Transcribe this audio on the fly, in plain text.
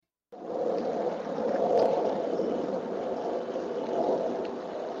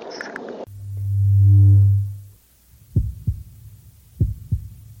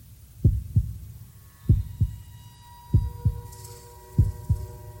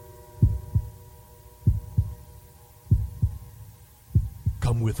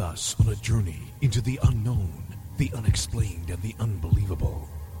Come with us on a journey into the unknown, the unexplained, and the unbelievable.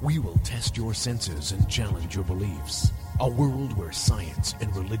 We will test your senses and challenge your beliefs. A world where science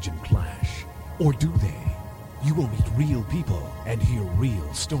and religion clash. Or do they? You will meet real people and hear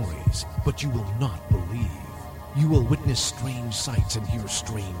real stories, but you will not believe. You will witness strange sights and hear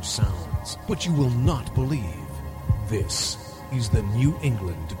strange sounds, but you will not believe. This is the New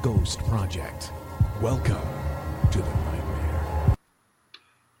England Ghost Project. Welcome to the nightmare.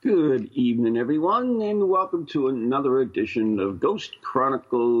 Good evening, everyone, and welcome to another edition of Ghost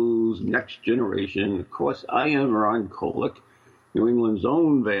Chronicles Next Generation. Of course, I am Ron Kolick, New England's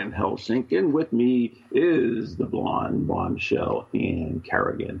own Van Helsing, and with me is the blonde bombshell Ann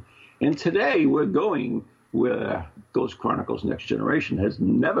Carrigan. And today we're going where Ghost Chronicles Next Generation has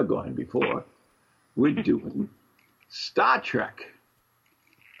never gone before. We're doing Star Trek.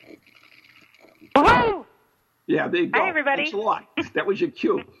 Woohoo! Yeah, there you go. Hi, everybody. Thanks a lot. That was your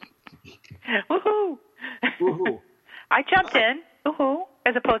cue. Woohoo! Woohoo! I jumped in. Woohoo!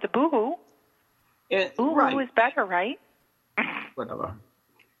 As opposed to boohoo. Ooh, right. is better, right? Whatever.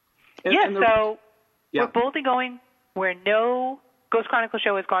 We're boldly going where no Ghost Chronicles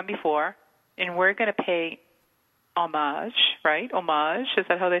show has gone before, and we're going to pay homage, right? Homage, is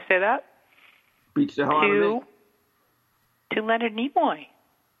that how they say that? Beats the hell out of me. To Leonard Nimoy.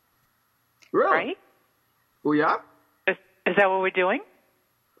 Really? Right? Oh, yeah? Is that what we're doing?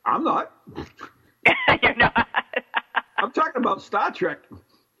 I'm not. You're not. I'm talking about Star Trek.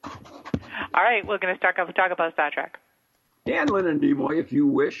 All right, we're going to talk about Star Trek. And Leonard Nimoy, if you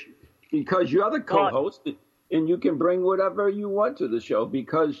wish, because you're the co-host, and you can bring whatever you want to the show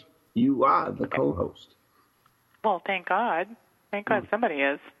because you are the co-host. Well, thank God. Thank God somebody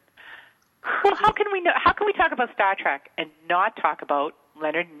is. Well, how can we talk about Star Trek and not talk about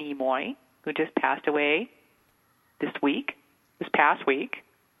Leonard Nimoy, who just passed away this past week?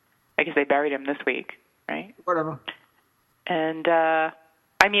 I guess they buried him this week, right? Whatever. And, I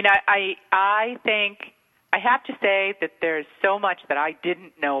think I have to say that there's so much that I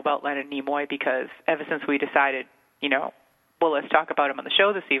didn't know about Leonard Nimoy because ever since we decided, let's talk about him on the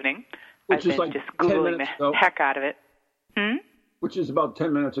show this evening, I've been like just Googling the heck out of it. Which is about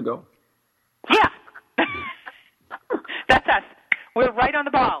 10 minutes ago. Yeah. That's us. We're right on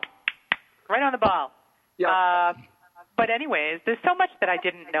the ball. Right on the ball. Yeah. But anyways, there's so much that I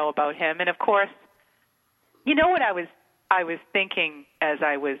didn't know about him. And, of course, you know what I was thinking as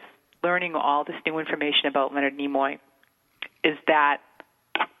I was learning all this new information about Leonard Nimoy is that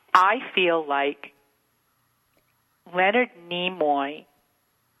I feel like Leonard Nimoy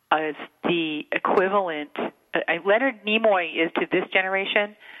is the equivalent. Leonard Nimoy is to this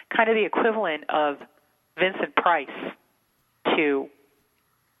generation kind of the equivalent of Vincent Price to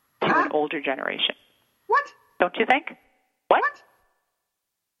an older generation. What? Don't you think? What?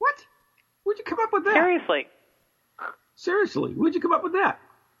 Where'd you come up with that? Seriously, where'd you come up with that?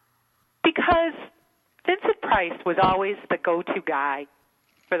 Because Vincent Price was always the go-to guy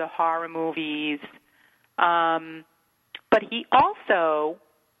for the horror movies, but he also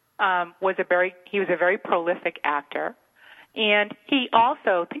was a very prolific actor, and he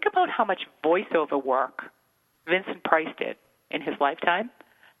also, think about how much voiceover work Vincent Price did in his lifetime,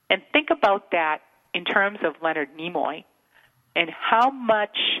 and think about that in terms of Leonard Nimoy and how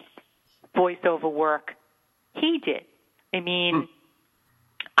much voiceover work he did. I mean,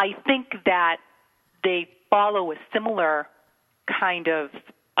 I think that they follow a similar kind of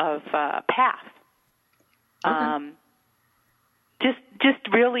path. Okay. Just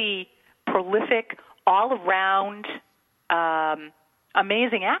really prolific, all around,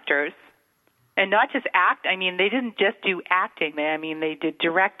 amazing actors, and not just act. I mean, they didn't just do acting. They did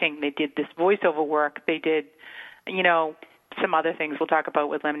directing. They did this voiceover work. They did, some other things we'll talk about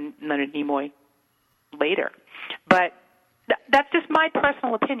with Leonard Nimoy later. But that's just my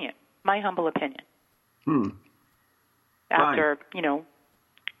personal opinion, my humble opinion. After,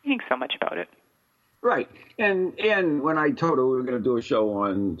 reading so much about it. Right. And when I told her we were going to do a show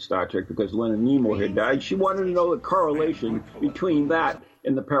on Star Trek because Leonard Nimoy had died, she wanted to know the correlation between that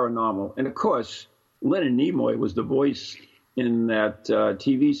and the paranormal. And, of course, Leonard Nimoy was the voice in that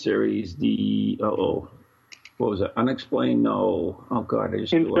TV series, what was it? Unexplained? No. Oh, God. In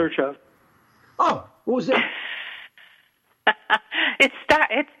Search of. Oh, what was that? It's Spock.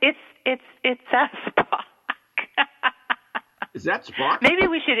 Is that Spock? Maybe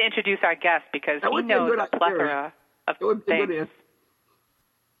we should introduce our guest because he knows a plethora of things.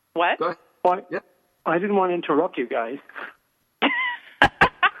 What? Go ahead. Well, yeah. I didn't want to interrupt you guys.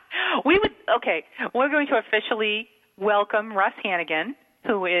 We're going to officially welcome Russ Hannagan,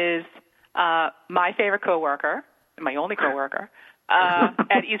 who is my favorite coworker, my only coworker,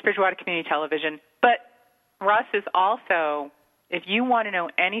 at East Bridgewater Community Television. But Russ is also, if you want to know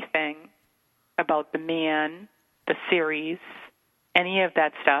anything about the man, the series, any of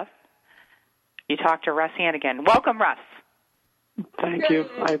that stuff, you talk to Russ Hannagan. Welcome, Russ. Thank you.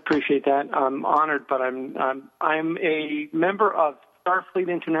 I appreciate that. I'm honored, but I'm a member of Starfleet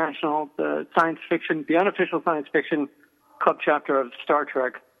International, the unofficial science fiction club chapter of Star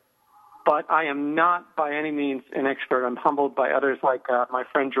Trek. But I am not by any means an expert. I'm humbled by others like my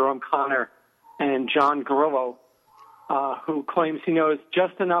friend Jerome Connor and John Grillo, who claims he knows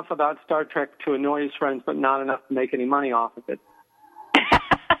just enough about Star Trek to annoy his friends, but not enough to make any money off of it.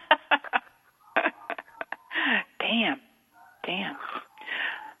 Damn.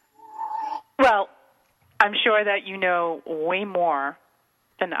 Well, I'm sure that you know way more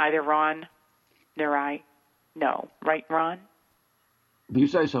than either Ron nor I know. Right, Ron? You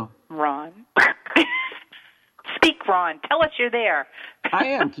say so. Ron. Speak, Ron. Tell us you're there. I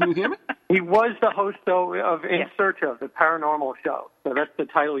am. Can you hear me? He was the host, though, of In Search of, the paranormal show. So that's the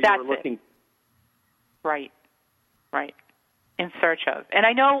title you were looking for. Right. In Search of. And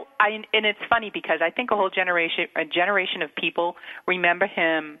I know, and it's funny because I think a generation of people remember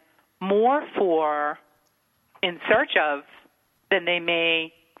him more for In Search of than they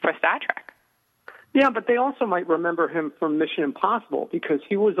may for Star Trek. Yeah, but they also might remember him from Mission Impossible because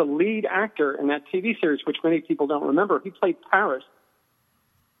he was a lead actor in that TV series, which many people don't remember. He played Paris.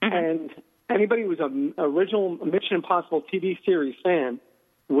 Mm-hmm. And anybody who was an original Mission Impossible TV series fan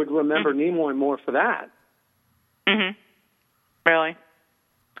would remember Nimoy more for that. Mm-hmm. Really?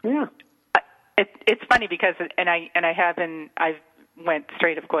 Yeah. It's funny because, I went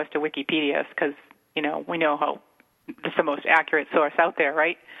straight, of course, to Wikipedia because, we know how it's the most accurate source out there,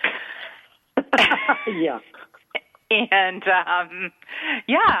 right? Yeah. And,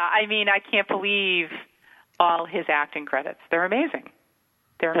 I can't believe all his acting credits. They're amazing.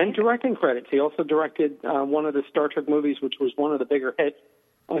 And directing credits. He also directed one of the Star Trek movies, which was one of the bigger hits,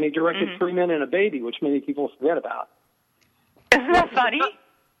 and he directed Three Men and a Baby, which many people forget about. Isn't that funny?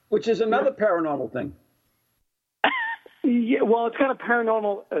 Which is another paranormal thing. Yeah, well, it's got a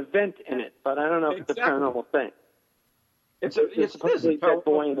paranormal event in it, but I don't know if it's a paranormal thing. It's supposedly a dead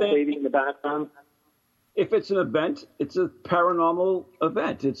boy and a baby in the background. If it's an event, it's a paranormal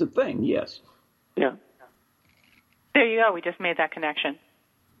event. It's a thing, yes. Yeah. There you go. We just made that connection.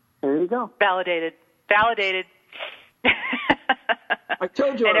 There you go. Validated. I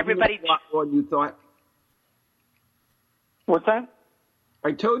told you and I knew a lot more than you thought. What's that?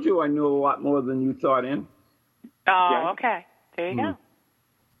 I told you I knew a lot more than you thought in. Oh, yeah. Okay. There you go.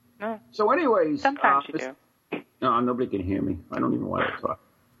 No. So anyways. Sometimes you do. No, nobody can hear me. I don't even want to talk.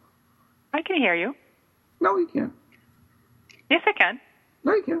 I can hear you. No, you can't. Yes, I can.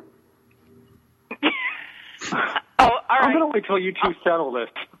 No, you can't. All right. I'm going to wait till you two settle this.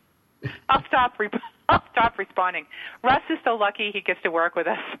 I'll stop responding. Russ is so lucky he gets to work with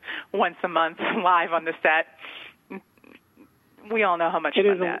us once a month live on the set. We all know how much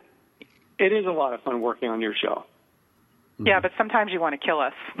fun that. It is a lot of fun working on your show. Yeah, but sometimes you want to kill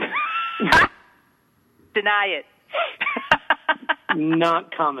us. Deny it.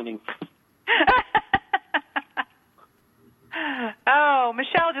 Not commenting. Oh,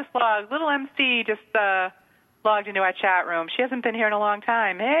 Michelle just logged. Little MC just logged into our chat room. She hasn't been here in a long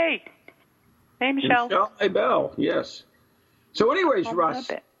time. Hey, Michelle. Michelle Abel, yes. So anyways,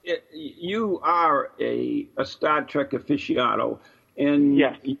 Russ, you are a Star Trek aficionado. And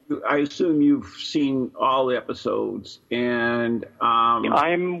yes. I assume you've seen all the episodes. And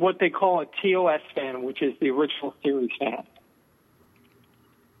I'm what they call a TOS fan, which is the original series fan.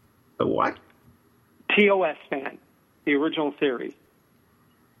 The what? TOS fan, the original series.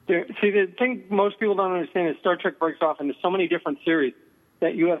 See, the thing most people don't understand is Star Trek breaks off into so many different series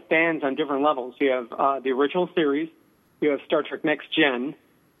that you have fans on different levels. You have the original series, you have Star Trek Next Gen,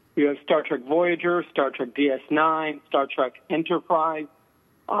 you have Star Trek Voyager, Star Trek DS9, Star Trek Enterprise,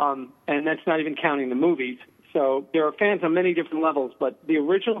 and that's not even counting the movies. So there are fans on many different levels, but the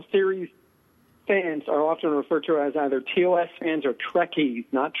original series fans are often referred to as either TOS fans or Trekkies,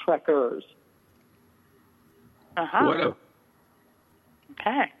 not Trekkers. Uh-huh. Whatever.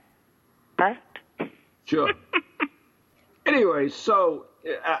 Okay. Perfect. Sure. Anyway, so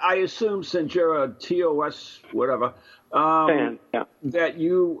I assume since you're a TOS whatever, fan, yeah. that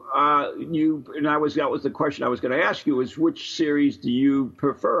you and that was the question I was going to ask you is which series do you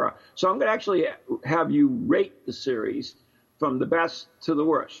prefer? So I'm going to actually have you rate the series from the best to the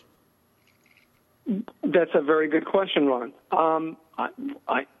worst. That's a very good question, Ron.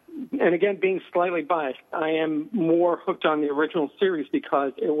 And again, being slightly biased, I am more hooked on the original series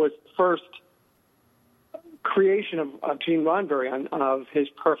because it was first creation of Gene Roddenberry of his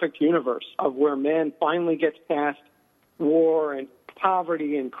perfect universe, of where man finally gets past war and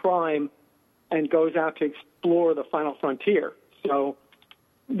poverty and crime and goes out to explore the final frontier. So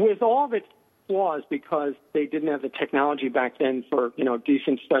with all of its flaws, because they didn't have the technology back then for,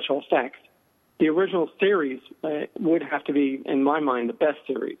 decent special effects, the original series would have to be, in my mind, the best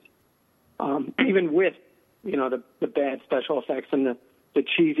series. Even with, the bad special effects and the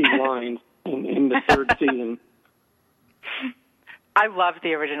cheesy lines in the third season. I love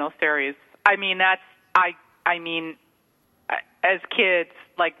the original series. I mean, as kids,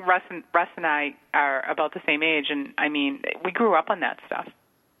 like Russ and I are about the same age, and we grew up on that stuff.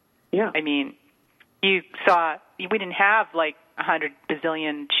 Yeah. We didn't have like 100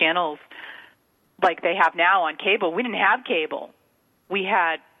 bazillion channels like they have now on cable. We didn't have cable. We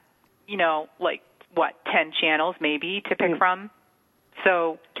had, 10 channels maybe to pick from.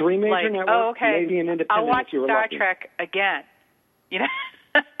 So 3 major networks, okay, maybe an independent. I'll watch if you were Star lucky. Trek again.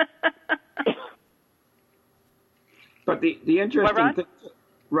 But the interesting thing,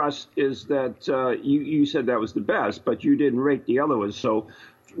 Russ, is that you said that was the best, but you didn't rate the other ones. So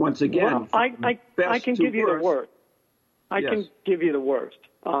once again, I can give you the worst. I can give you the worst.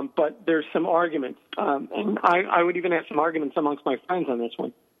 But there's some arguments, and I would even have some arguments amongst my friends on this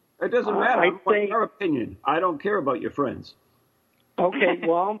one. It doesn't matter. I want your opinion. I don't care about your friends. Okay,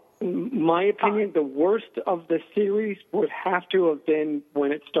 well, my opinion, the worst of the series would have to have been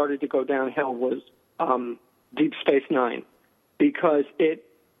when it started to go downhill was Deep Space Nine, because it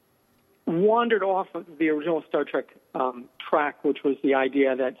wandered off of the original Star Trek track, which was the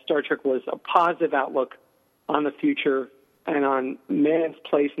idea that Star Trek was a positive outlook on the future and on man's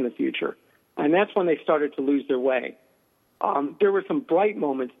place in the future. And that's when they started to lose their way. There were some bright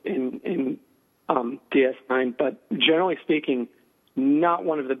moments in DS9, but generally speaking, not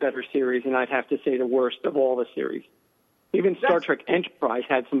one of the better series, and I'd have to say the worst of all the series. Even Star Trek Enterprise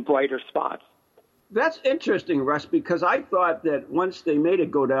had some brighter spots. That's interesting, Russ, because I thought that once they made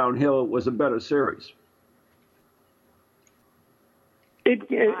it go downhill, it was a better series.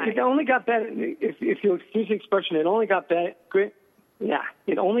 It only got better, if you'll excuse the expression, it only got better. Yeah,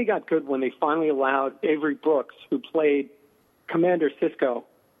 it only got good when they finally allowed Avery Brooks, who played Commander Sisko,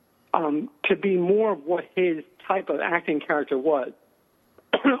 to be more of what his type of acting character was,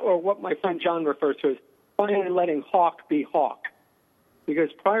 or what my friend John refers to as finally letting Hawk be Hawk. Because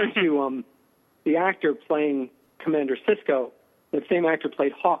prior to the actor playing Commander Sisko, the same actor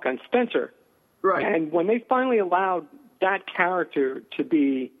played Hawk on Spencer. Right. And when they finally allowed that character to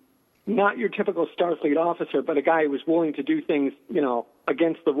be not your typical Starfleet officer, but a guy who was willing to do things,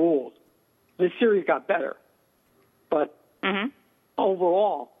 against the rules, this series got better. But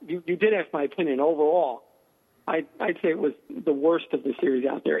overall, you did ask my opinion. Overall, I'd say it was the worst of the series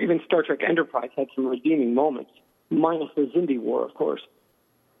out there. Even Star Trek Enterprise had some redeeming moments, minus the Xindi War, of course.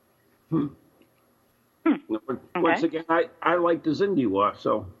 Once again, I like the Xindi War,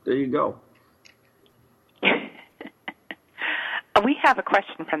 so there you go. We have a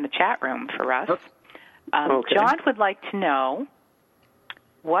question from the chat room for us. Okay. John would like to know,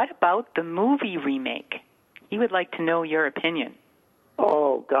 what about the movie remake? He would like to know your opinion.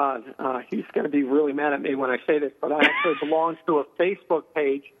 Oh, God. He's going to be really mad at me when I say this, but I actually belong to a Facebook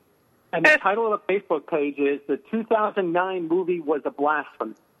page, and the title of the Facebook page is The 2009 Movie Was a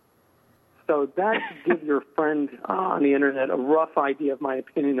Blasphemy. So that should give your friend on the Internet a rough idea of my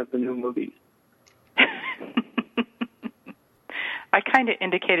opinion of the new movies. I kind of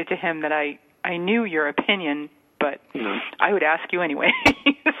indicated to him that I knew your opinion, but I would ask you anyway.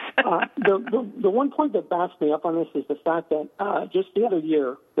 The one point that backs me up on this is the fact that just the other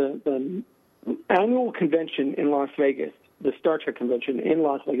year, the annual convention in Las Vegas, the Star Trek convention in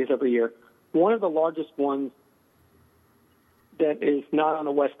Las Vegas every year, one of the largest ones that is not on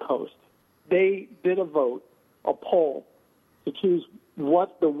the West Coast, they did a poll, to choose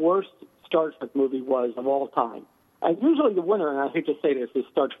what the worst Star Trek movie was of all time. And usually the winner, and I hate to say this, is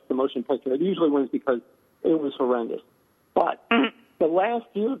Star Trek the Motion Picture. It usually wins because it was horrendous. But the last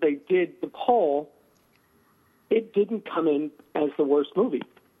year they did the poll, it didn't come in as the worst movie.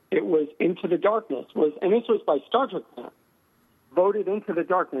 It was Into the Darkness, and this was by Star Trek fans, voted Into the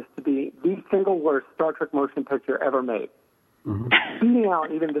Darkness to be the single worst Star Trek motion picture ever made. Beating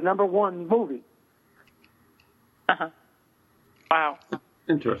out even the number one movie. Wow.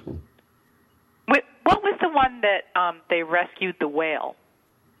 Interesting. What was the one that they rescued the whale?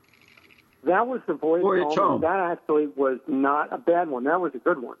 That was the Voyage Home. That actually was not a bad one. That was a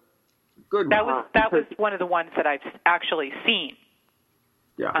good one. Good one. That was one of the ones that I've actually seen.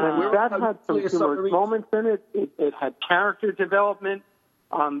 Yeah. That had some humorous moments in it. It had character development.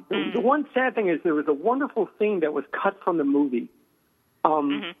 The one sad thing is there was a wonderful scene that was cut from the movie.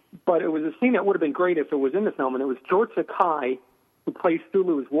 But it was a scene that would have been great if it was in the film, and it was George Takei, who plays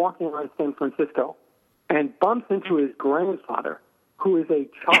Sulu, is walking around San Francisco and bumps into his grandfather, who is a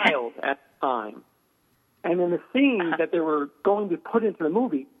child at the time. And in the scene that they were going to put into the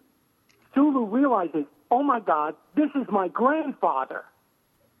movie, Sulu realizes, oh, my God, this is my grandfather.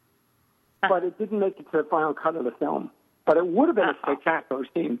 But it didn't make it to the final cut of the film. But it would have been a spectacular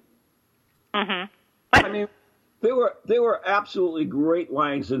scene. I mean, there were absolutely great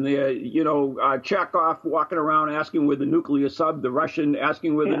lines in there. You know, Chekhov walking around asking where the nuclear sub, the Russian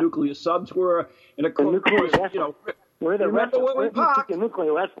asking where the nuclear subs were, and of course, you know, where the remember where we parked?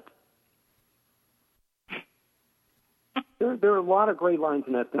 Nuclear vessels. There are a lot of great lines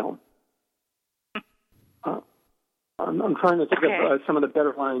in that film. I'm trying to think of some of the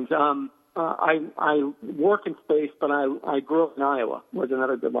better lines. I work in space, but I grew up in Iowa was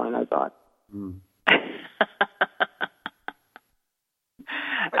another good line, I thought.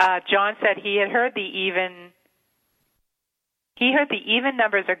 John said he heard the even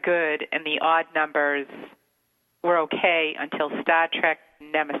numbers are good and the odd numbers were okay until Star Trek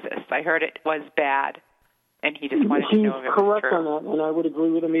Nemesis. I heard it was bad, and he just wanted to know if it was true. He's correct on that, and I would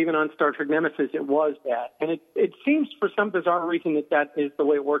agree with him. Even on Star Trek Nemesis, it was bad. And it seems for some bizarre reason that is the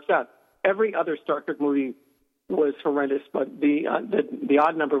way it works out. Every other Star Trek movie was horrendous, but the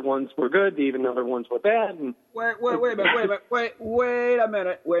odd number ones were good, the even number ones were bad. And wait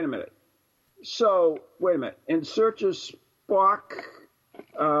a minute. So, wait a minute. In Search of Spock,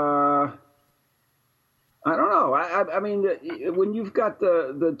 I don't know. I mean, when you've got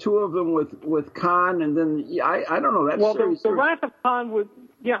the two of them with Khan, and then I don't know. The Wrath of Khan would,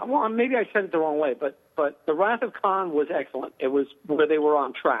 well, maybe I said it the wrong way, but the Wrath of Khan was excellent. It was where they were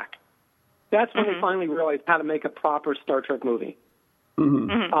on track. That's when they finally realized how to make a proper Star Trek movie. I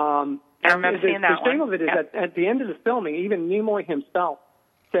remember seeing that one. The thing of it is that at the end of the filming, even Nimoy himself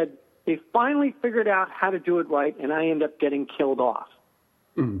said they finally figured out how to do it right, and I end up getting killed off.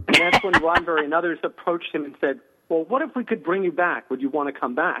 And that's when Roddenberry and others approached him and said, well, what if we could bring you back? Would you want to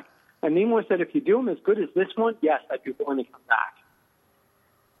come back? And Nimoy said, if you do them as good as this one, yes, I'd be willing to come back.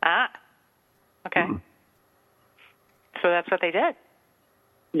 Okay. So that's what they did.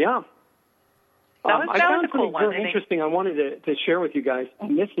 Yeah. I found something very interesting I wanted to share with you guys.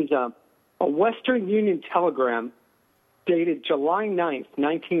 And this is a Western Union telegram dated July 9th,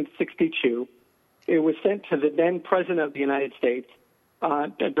 1962. It was sent to the then President of the United States,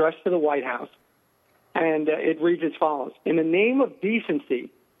 addressed to the White House. And it reads as follows. In the name of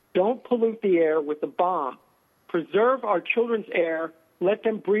decency, don't pollute the air with the bomb. Preserve our children's air. Let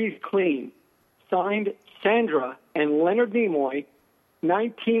them breathe clean. Signed, Sandra and Leonard Nimoy,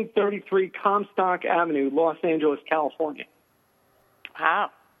 1933 Comstock Avenue, Los Angeles, California. Wow.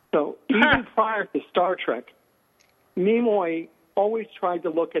 So even prior to Star Trek, Nimoy always tried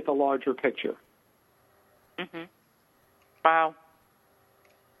to look at the larger picture. Wow.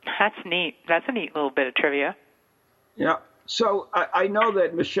 That's neat. That's a neat little bit of trivia. Yeah. So I know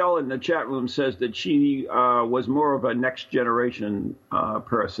that Michelle in the chat room says that she was more of a Next Generation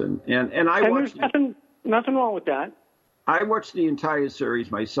person. And I watched... There's nothing wrong with that. I watched the entire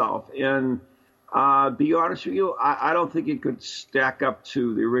series myself, and be honest with you, I don't think it could stack up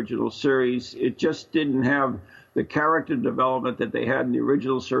to the original series. It just didn't have the character development that they had in the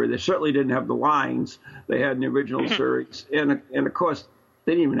original series. They certainly didn't have the lines they had in the original series, and of course,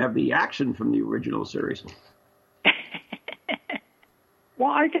 they didn't even have the action from the original series.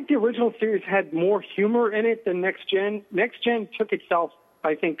 Well, I think the original series had more humor in it than Next Gen. Next Gen took itself,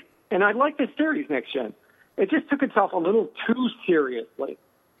 I think, and I like the series Next Gen. It just took itself a little too seriously.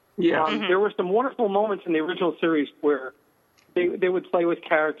 Yeah. There were some wonderful moments in the original series where they would play with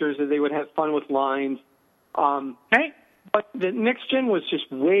characters and they would have fun with lines. Right. But the Next Gen was just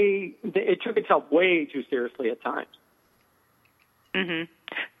it took itself way too seriously at times. Can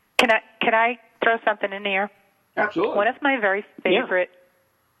I throw something in here? Absolutely. One of my very favorite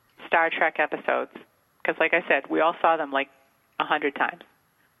Star Trek episodes, because like I said, we all saw them like 100 times.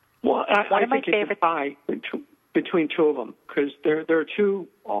 Well, I think it's a tie between two of them because there are two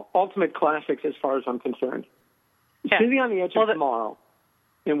ultimate classics as far as I'm concerned. Yeah. City on the Edge of Tomorrow,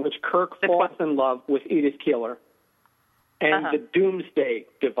 in which Kirk falls in love with Edith Keeler, and the Doomsday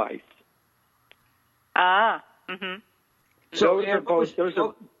Device. So, Ann,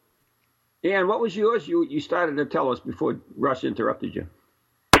 what was yours? You started to tell us before Russ interrupted you.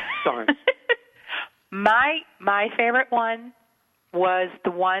 Sorry. My favorite one was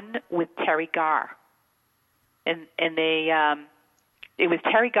the one with Terry Garr, and they it was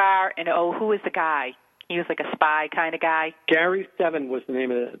Terry Garr and who was the guy? He was like a spy kind of guy. Gary 7 was the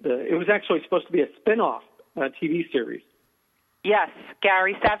name of it was actually supposed to be a spin-off TV series. Yes,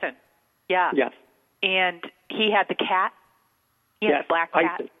 Gary 7. Yeah. Yes. And he had the cat. He had yes, a black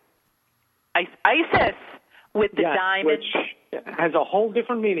cat. Isis. With the diamond. Which has a whole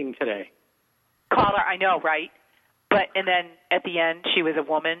different meaning today. Collar, I know, right? And then at the end, she was a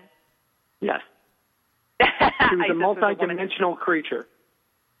woman. Yes. She was a multi-dimensional creature.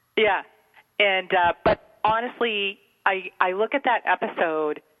 Yeah. And, but honestly, I look at that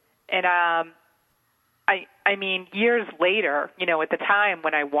episode and, I mean, years later, at the time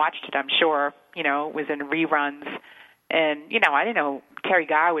when I watched it, I'm sure, it was in reruns. And, I didn't know Terry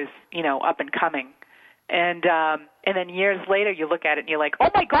Garr was, up and coming. And then years later, you look at it and you're like, oh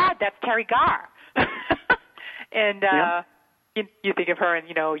my God, that's Terry Garr. And you think of her and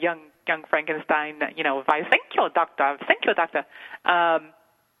young Frankenstein. Thank you, doctor. Thank you, doctor.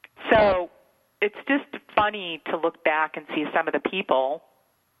 So it's just funny to look back and see some of the people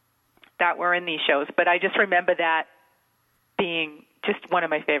that were in these shows. But I just remember that being just one of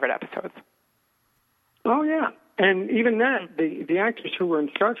my favorite episodes. Oh yeah, and even that the actors who were in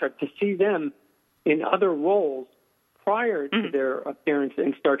Star Trek, to see them in other roles prior to their appearance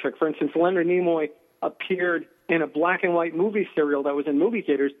in Star Trek. For instance, Leonard Nimoy appeared in a black and white movie serial that was in movie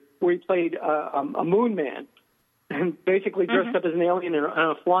theaters where he played a moon man and basically dressed up as an alien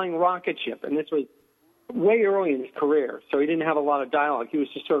on a flying rocket ship. And this was way early in his career, so he didn't have a lot of dialogue. He was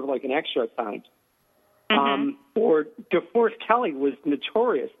just sort of like an extra at times. Or DeForest Kelley was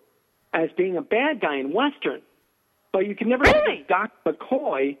notorious as being a bad guy in Western, but you could never see Doc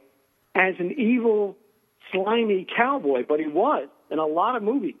McCoy as an evil, slimy cowboy, but he was in a lot of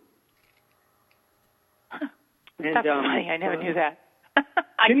movies. And, that's funny. I never knew that.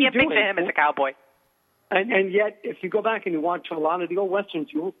 I can't picture him as a cowboy. And yet, if you go back and you watch a lot of the old Westerns,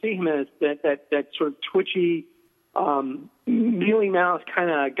 you will see him as that sort of twitchy, mealy-mouthed kind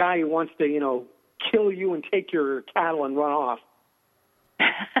of guy who wants to, kill you and take your cattle and run off.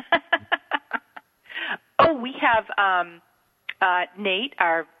 Oh, we have Nate,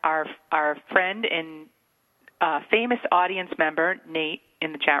 our friend and famous audience member, Nate,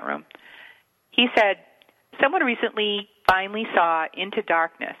 in the chat room. He said, someone recently finally saw Into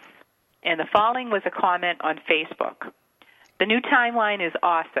Darkness, and the following was a comment on Facebook. The new timeline is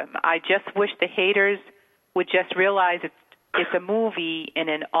awesome. I just wish the haters would just realize it's a movie in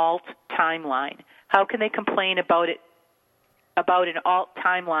an alt timeline. How can they complain about an alt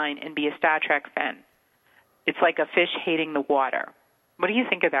timeline and be a Star Trek fan? It's like a fish hating the water. What do you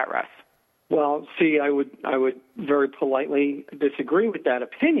think of that, Russ? Well, see, I would very politely disagree with that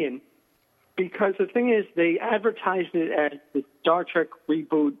opinion, because the thing is, they advertised it as the Star Trek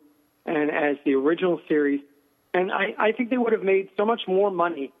reboot and as the original series, and I think they would have made so much more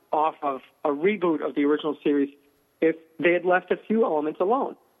money off of a reboot of the original series if they had left a few elements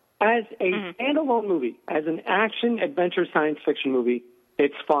alone. As a standalone movie, as an action, adventure, science fiction movie,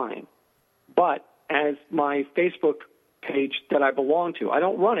 it's fine. But as my Facebook page that I belong to, I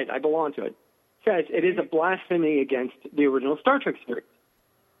don't run it, I belong to it, says it is a blasphemy against the original Star Trek series.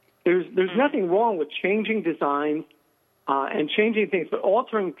 There's nothing wrong with changing designs and changing things, but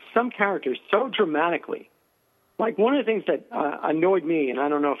altering some characters so dramatically. Like one of the things that annoyed me, and I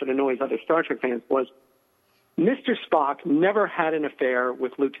don't know if it annoys other Star Trek fans, was Mr. Spock never had an affair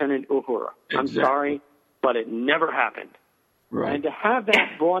with Lieutenant Uhura. Exactly. I'm sorry, but it never happened. Right. And to have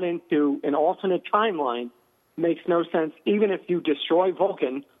that brought into an alternate timeline makes no sense, even if you destroy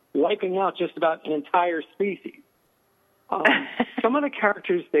Vulcan, wiping out just about an entire species. Some of the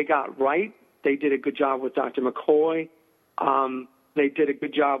characters they got right. They did a good job with Dr. McCoy. They did a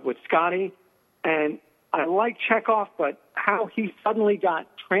good job with Scotty. And I like Chekhov, but how he suddenly got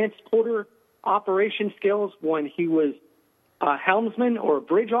transporter operation skills when he was a helmsman or a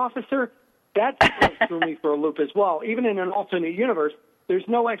bridge officer, that threw me for a loop as well. Even in an alternate universe, there's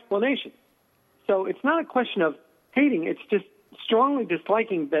no explanation. So it's not a question of hating. It's just strongly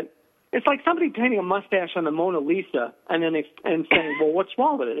disliking that. It's like somebody painting a mustache on the Mona Lisa and then and saying, well, what's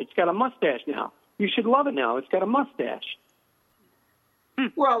wrong with it? It's got a mustache now. You should love it now. It's got a mustache.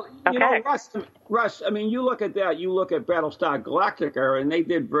 Well, you know, Russ, I mean, you look at that. You look at Battlestar Galactica, and they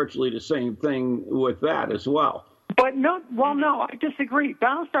did virtually the same thing with that as well. But no, I disagree.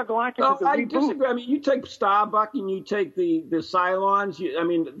 Battlestar Galactica is a reboot. Disagree. I mean, you take Starbuck and you take the Cylons.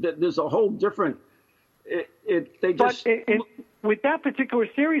 There's a whole different. With that particular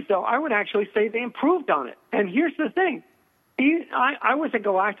series, though, I would actually say they improved on it. And here's the thing. I was a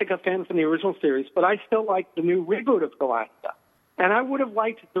Galactica fan from the original series, but I still like the new reboot of Galactica. And I would have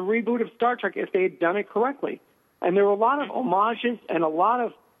liked the reboot of Star Trek if they had done it correctly. And there were a lot of homages and a lot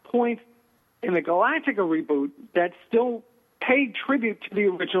of points in the Galactica reboot that still paid tribute to the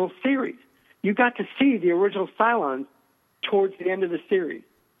original series. You got to see the original Cylons towards the end of the series.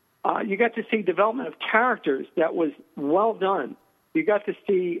 You got to see development of characters that was well done. You got to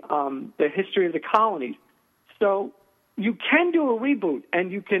see the history of the colonies. So you can do a reboot,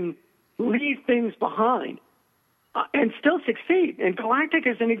 and you can leave things behind and still succeed. And Galactic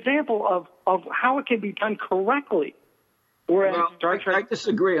is an example of how it can be done correctly. Whereas Star Trek, I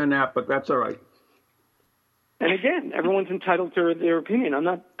disagree on that, but that's all right. And again, everyone's entitled to their opinion. I'm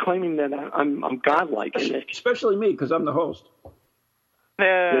not claiming that I'm godlike in this. Especially me, because I'm the host.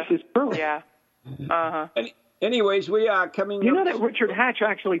 This is true. Yeah. Uh-huh. Anyways, we are coming. You know that Richard Hatch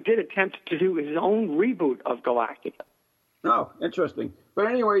actually did attempt to do his own reboot of Galactica. Oh, interesting. But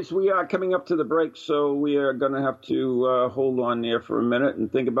anyways, we are coming up to the break, so we are going to have to hold on there for a minute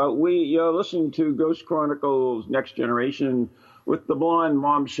and think about. You're listening to Ghost Chronicles Next Generation with the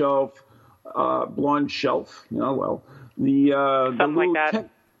blonde shelf. The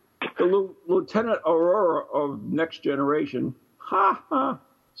Lieutenant Aurora of Next Generation. Ha ha.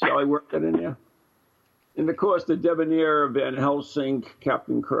 Shall I work that in there? And of course, the debonair Van Helsing,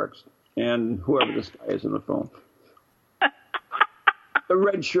 Captain Kirk, and whoever this guy is on the phone. The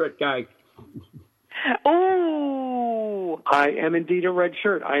red shirt guy. Oh. I am indeed a red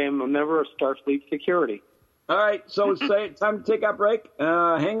shirt. I am a member of Starfleet Security. All right, so it's time to take our break.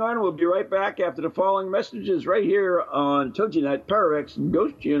 Hang on, we'll be right back after the following messages right here on TogiNet, Pararex,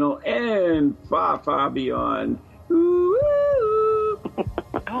 Ghost Channel, and far, far beyond. Ooh.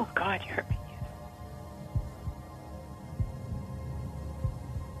 Oh, God, you hurt me.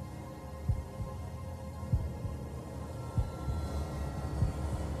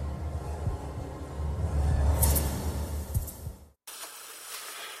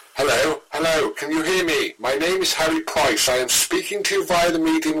 Hello, can you hear me? My name is Harry Price. I am speaking to you via the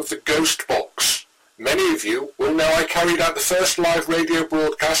medium of the Ghost Box. Many of you will know I carried out the first live radio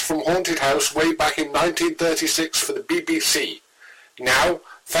broadcast from Haunted House way back in 1936 for the BBC. Now,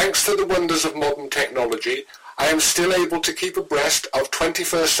 thanks to the wonders of modern technology, I am still able to keep abreast of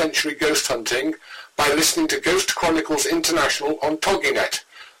 21st century ghost hunting by listening to Ghost Chronicles International on TogiNet,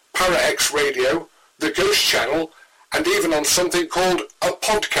 Pararex Radio, the Ghost Channel, and even on something called a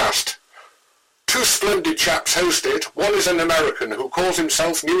podcast. Two splendid chaps host it. One is an American who calls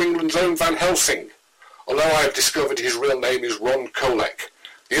himself New England's own Van Helsing, although I have discovered his real name is Ron Kolek.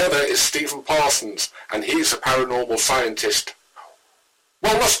 The other is Stephen Parsons, and he's a paranormal scientist.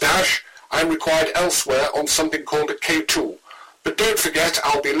 Well, mustache, I'm required elsewhere on something called a K2. But don't forget,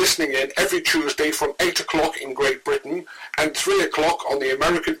 I'll be listening in every Tuesday from 8 o'clock in Great Britain and 3 o'clock on the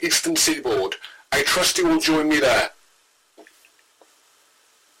American Eastern Seaboard. I trust you will join me there.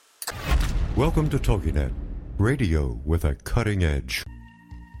 Welcome to TogiNet, radio with a cutting edge.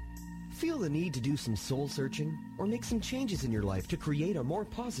 Feel the need to do some soul searching or make some changes in your life to create a more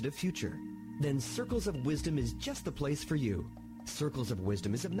positive future? Then Circles of Wisdom is just the place for you. Circles of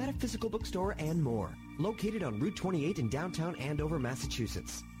Wisdom is a metaphysical bookstore and more, located on Route 28 in downtown Andover,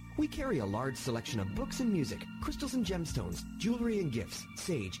 Massachusetts. We carry a large selection of books and music, crystals and gemstones, jewelry and gifts,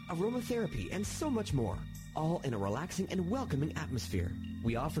 sage, aromatherapy, and so much more, all in a relaxing and welcoming atmosphere.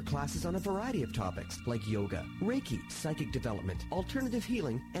 We offer classes on a variety of topics like yoga, Reiki, psychic development, alternative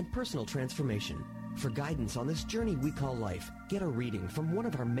healing, and personal transformation. For guidance on this journey we call life, get a reading from one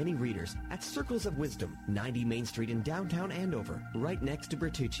of our many readers at Circles of Wisdom, 90 Main Street in downtown Andover, right next to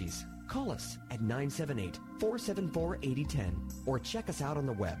Bertucci's. Call us at 978-474-8010 or check us out on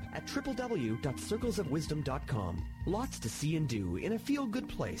the web at www.circlesofwisdom.com. Lots to see and do in a feel-good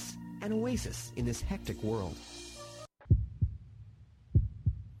place, an oasis in this hectic world.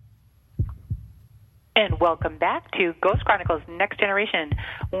 And welcome back to Ghost Chronicles Next Generation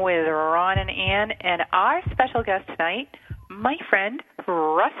with Ron and Ann and our special guest tonight, my friend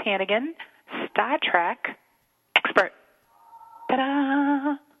Russ Hannagan, Star Trek expert.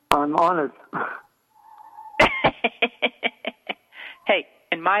 Ta-da! I'm honored. Hey,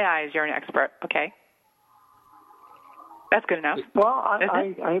 in my eyes, you're an expert, okay? That's good enough. Well,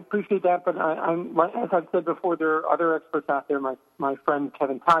 I appreciate that, but I'm as I've said before, there are other experts out there. My friend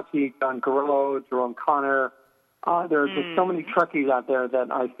Kevin Tachi, John Carrillo, Jerome Connor. There are just so many Trekkies out there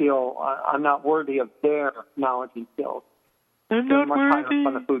that I feel I'm not worthy of their knowledge and skills. I'm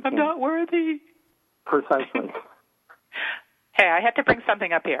not worthy. Precisely. Hey, I had to bring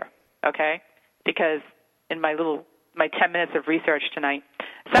something up here, okay? Because in my 10 minutes of research tonight,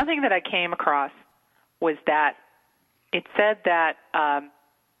 something that I came across was that it said that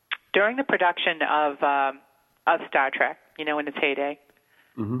during the production of Star Trek, in its heyday,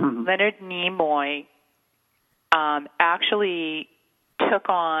 Leonard Nimoy actually took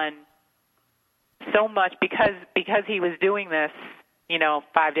on so much because he was doing this,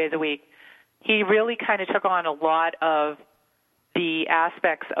 5 days a week. He really kind of took on a lot of the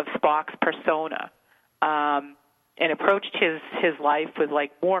aspects of Spock's persona, and approached his life with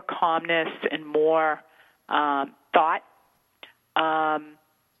like more calmness and more thought.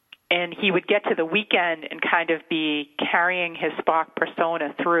 And he would get to the weekend and kind of be carrying his Spock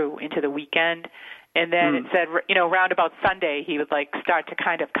persona through into the weekend. And then it said, round about Sunday, he would like start to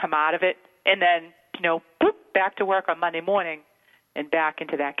kind of come out of it, and then, boop, back to work on Monday morning and back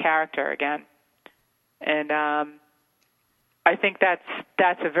into that character again. And I think that's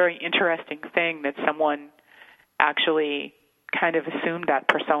a very interesting thing, that someone actually kind of assumed that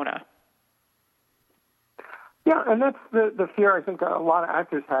persona. Yeah, and that's the fear I think a lot of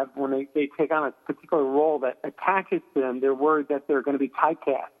actors have when they take on a particular role that attaches to them. They're worried that they're going to be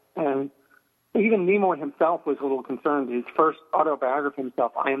typecast. And even Nimoy himself was a little concerned. His first autobiography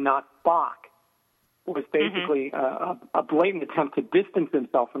himself, I Am Not Spock, was basically a blatant attempt to distance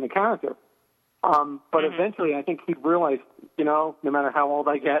himself from the character. But eventually I think he realized, no matter how old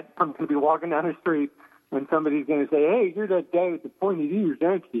I get, I'm going to be walking down the street and somebody's going to say, hey, you're that guy with the pointed ears,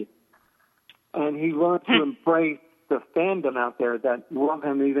 aren't you? And he learned to embrace the fandom out there that love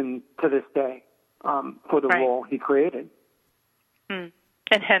him even to this day for the role he created. And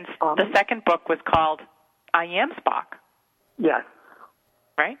hence, the second book was called I Am Spock. Yes.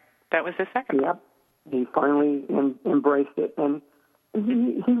 Right? That was his second book. Yep. He finally embraced it. And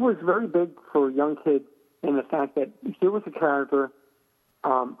he was very big for young kids in the fact that here was a character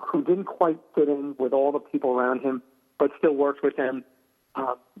who didn't quite fit in with all the people around him, but still worked with them.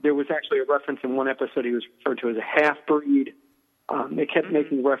 There was actually a reference in one episode he was referred to as a half-breed. They kept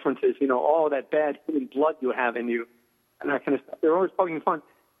making references, that bad human blood you have in you, and that kind of stuff. They were always poking fun.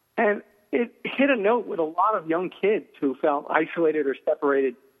 And it hit a note with a lot of young kids who felt isolated or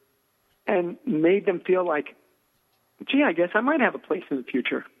separated, and made them feel like, gee, I guess I might have a place in the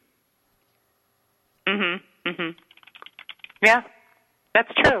future. Yeah,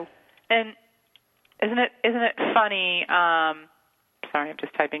 that's true. And isn't it funny? Sorry, I'm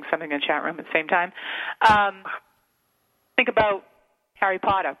just typing something in the chat room at the same time. Think about Harry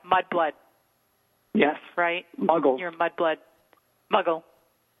Potter, mudblood. Yes. Right? Muggle. You're a mudblood. Muggle.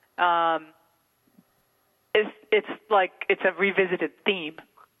 It's like it's a revisited theme.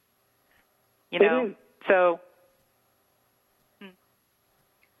 It is. So.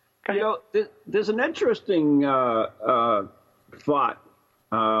 There's an interesting thought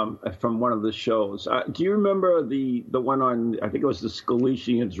from one of the shows. Do you remember the one on, I think it was the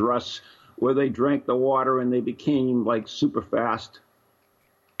Scalesians, Russ, where they drank the water and they became like super fast?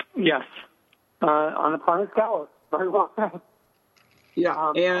 Yes. On the planet Talos. Very well said.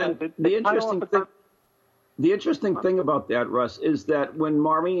 Yeah, and the interesting thing about that, Russ, is that when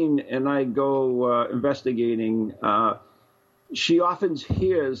Maureen and I go investigating, she often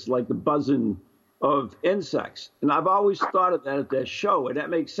hears like the buzzing of insects. And I've always thought of that at that show, and that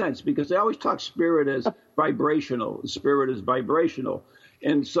makes sense because they always talk spirit as vibrational. Spirit is vibrational.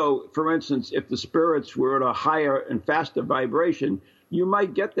 And so, for instance, if the spirits were at a higher and faster vibration, you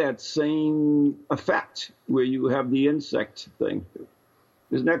might get that same effect where you have the insect thing.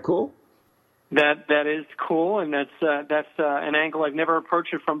 Isn't that cool? That is cool, and that's an angle I've never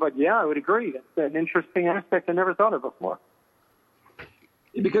approached it from. But yeah, I would agree. That's an interesting aspect I never thought of before.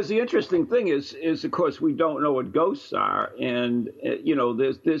 Because the interesting thing is of course we don't know what ghosts are, and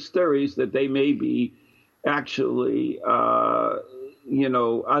there's theories that they may be actually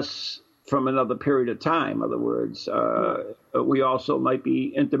us from another period of time. In other words, we also might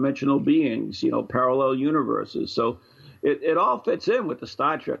be interdimensional beings, parallel universes. So it all fits in with the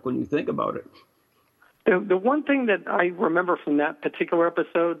Star Trek when you think about it. The one thing that I remember from that particular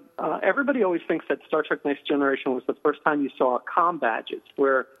episode, everybody always thinks that Star Trek Next Generation was the first time you saw comm badges,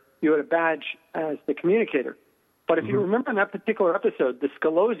 where you had a badge as the communicator. But if you remember in that particular episode, the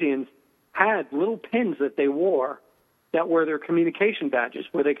Scalesians had little pins that they wore that were their communication badges,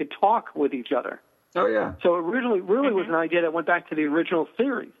 where they could talk with each other. Oh, yeah. So it really was an idea that went back to the original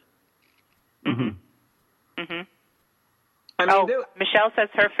series. Michelle says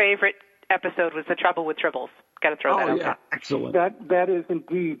her favorite episode was The Trouble with Tribbles. Got to throw that out there. Excellent. That is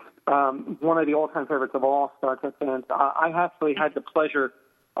indeed one of the all-time favorites of all Star Trek fans. I actually had the pleasure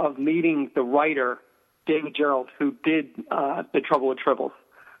of meeting the writer, David Gerald, who did The Trouble with Tribbles.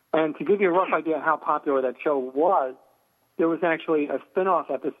 And to give you a rough idea of how popular that show was, there was actually a spin-off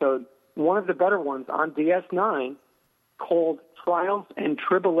episode, one of the better ones, on DS9 called Trials and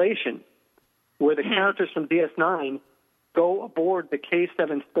Tribulation, where the characters from DS9 go aboard the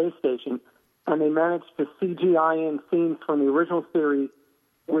K-7 space station, and they manage to CGI in scenes from the original series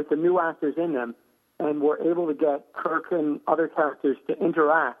with the new actors in them and were able to get Kirk and other characters to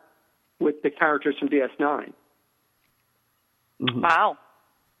interact with the characters from DS9. Mm-hmm. Wow.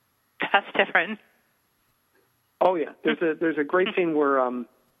 That's different. Oh, yeah. There's a great scene where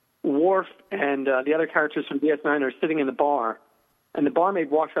Worf and the other characters from DS9 are sitting in the bar, and the barmaid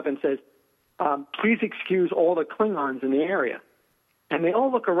walks up and says, please excuse all the Klingons in the area. And they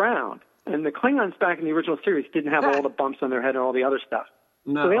all look around, and the Klingons back in the original series didn't have all the bumps on their head and all the other stuff.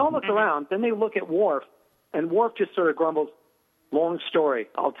 No. So they all look around, then they look at Worf, and Worf just sort of grumbles, long story,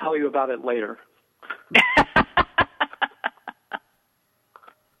 I'll tell you about it later.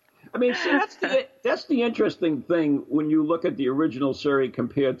 I mean, see, that's the interesting thing when you look at the original series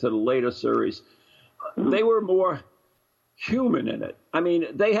compared to the later series. They were more human in it. I mean,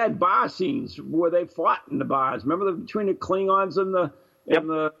 they had bar scenes where they fought in the bars. Remember between the Klingons and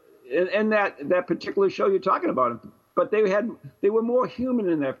that particular show you're talking about? But they were more human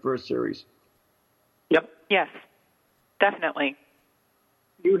in that first series. Yep. Yes, definitely.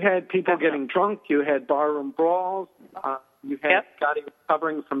 You had people getting drunk. You had barroom brawls. You had Scotty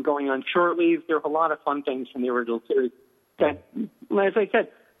recovering from going on short leave. There were a lot of fun things from the original series. That, as I said,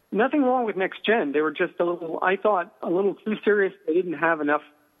 nothing wrong with Next Gen. They were just I thought, a little too serious. They didn't have enough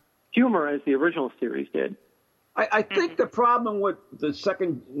humor as the original series did. I think the problem with the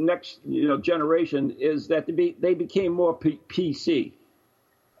second Next Generation is that they became more PC.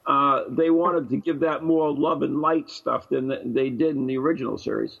 They wanted to give that more love and light stuff than they did in the original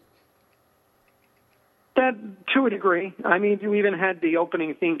series. That, to a degree. I mean, you even had the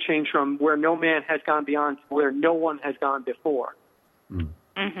opening theme change from where no man has gone beyond to where no one has gone before.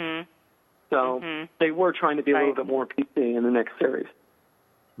 Mm-hmm. So they were trying to be a little bit more PC in the next series.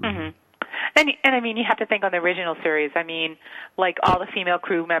 Mm-hmm. And I mean, you have to think on the original series. I mean, like all the female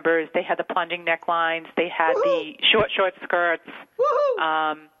crew members, they had the plunging necklines, they had the short skirts.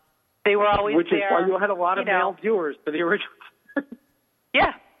 They were always Which there. Which is why you had a lot of male viewers for the original.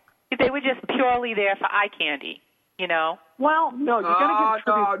 Yeah. They were just purely there for eye candy, Well, no, you got to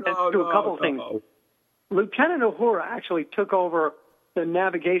give tribute to a couple of things. Lieutenant Uhura actually took over the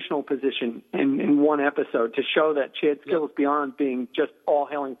navigational position in one episode to show that she had skills beyond being just all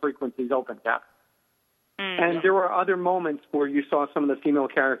hailing frequencies open cap. And there were other moments where you saw some of the female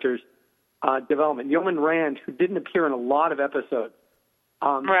characters' development. Yeoman Rand, who didn't appear in a lot of episodes,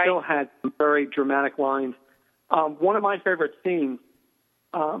 still had some very dramatic lines. One of my favorite scenes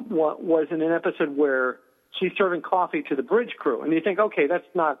was in an episode where she's serving coffee to the bridge crew. And you think, okay, that's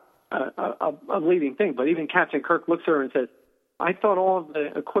not a leading thing. But even Captain Kirk looks at her and says, I thought all of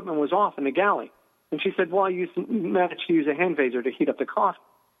the equipment was off in the galley. And she said, well, I managed to use a hand phaser to heat up the coffee.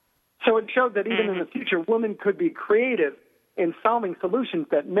 So it showed that even in the future, women could be creative in solving solutions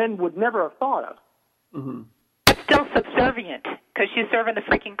that men would never have thought of. Mm-hmm. But still subservient, because she's serving the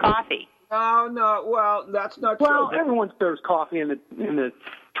freaking coffee. No, well, that's not true. Well, everyone serves coffee in the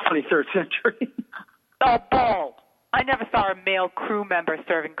 23rd century. Oh, bull. I never saw a male crew member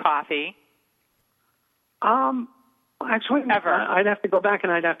serving coffee. Actually, ever. I'd have to go back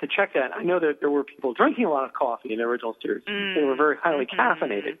and I'd have to check that. I know that there were people drinking a lot of coffee in the original series. They were very highly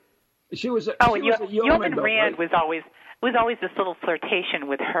caffeinated. Yeoman Rand was always this little flirtation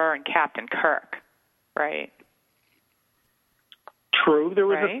with her and Captain Kirk, right? True, there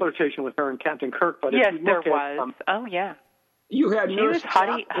was a flirtation with her and Captain Kirk, but yes, if you there look was. You had she Nurse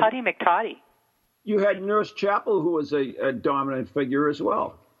was Huddy McToddy. You had Nurse Chapel, who was a dominant figure as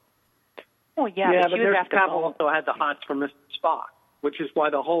well. Oh yeah, but Nurse Chapel also had the hots for Mr. Spock, which is why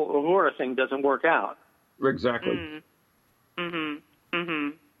the whole Uhura thing doesn't work out. Exactly.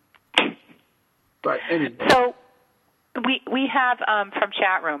 But anyway. So we have from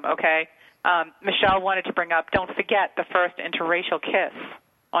chat room, okay. Michelle wanted to bring up, don't forget, the first interracial kiss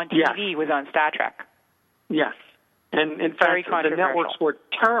on TV was on Star Trek. Yes. And in fact, the networks were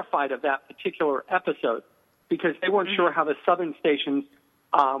terrified of that particular episode because they weren't sure how the southern stations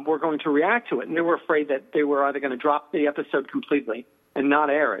were going to react to it. And they were afraid that they were either going to drop the episode completely and not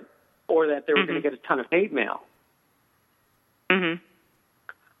air it, or that they were going to get a ton of hate mail.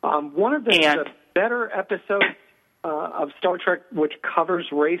 One of the better episodes of Star Trek which covers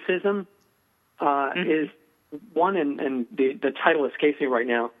racism is one, and the title escapes me right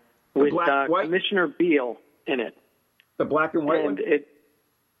now, with Commissioner Beale in it. The black and white one?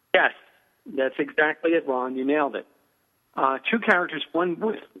 Yes, that's exactly it, Ron. You nailed it. Two characters, one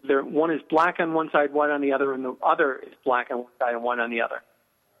is black on one side, white on the other, and the other is black on one side and white on the other.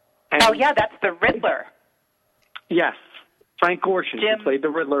 And that's the Riddler. Yes. Frank Gorshin, who played the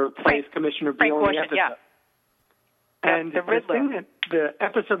Riddler, plays Commissioner Beale in the episode. Yeah. And the thing that the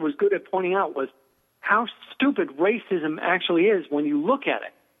episode was good at pointing out was how stupid racism actually is when you look at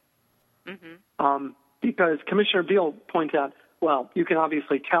it. because Commissioner Beale points out, well, you can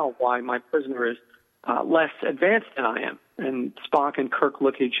obviously tell why my prisoner is less advanced than I am. And Spock and Kirk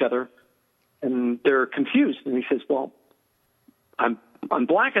look at each other, and they're confused. And he says, well, I'm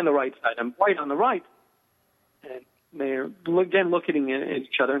black on the right side. I'm white on the right. And they're again looking at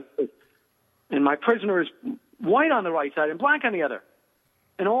each other. And my prisoner is white on the right side and black on the other.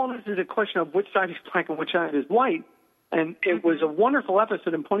 And all this is a question of which side is black and which side is white. And it was a wonderful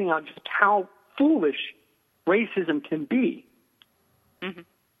episode in pointing out just how foolish racism can be. Mm-hmm.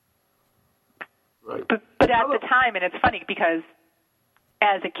 Right. But at the time, and it's funny because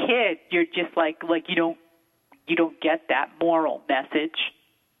as a kid, you're just like you don't get that moral message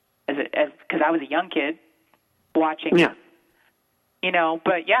because I was a young kid watching. Yeah.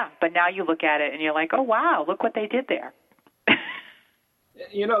 But now you look at it and you're like, oh wow, look what they did there.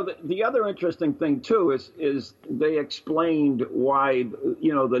 The other interesting thing too is they explained why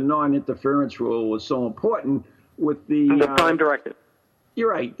the non-interference rule was so important with the Prime Directive. You're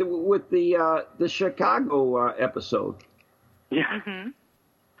right, with the Chicago episode. Yeah,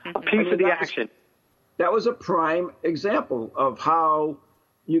 a piece of the action. That was a prime example of how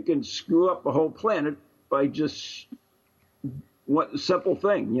you can screw up a whole planet by just one simple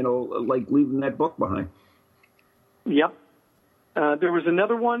thing, like leaving that book behind. Yep. There was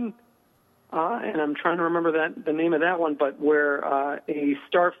another one, and I'm trying to remember the name of that one, but where a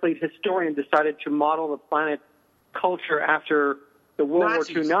Starfleet historian decided to model the planet culture after the World War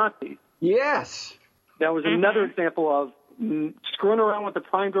II Nazis. Yes. That was another example of screwing around with the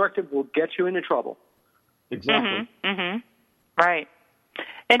Prime Directive will get you into trouble. Exactly. Mm-hmm. Right.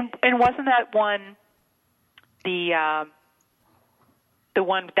 And wasn't that one the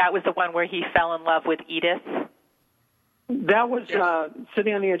one that was the one where he fell in love with Edith? That was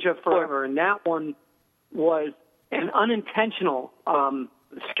Sitting on the Edge of Forever, and that one was an unintentional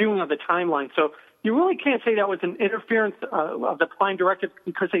skewing of the timeline. So you really can't say that was an interference of the Prime Directive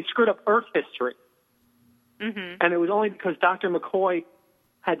because they screwed up Earth history. Mm-hmm. And it was only because Dr. McCoy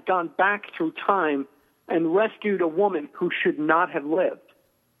had gone back through time and rescued a woman who should not have lived.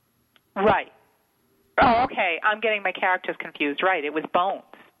 Right. Oh, okay. I'm getting my characters confused. Right. It was Bones,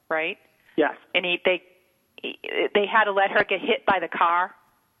 right? Yes. And they had to let her get hit by the car?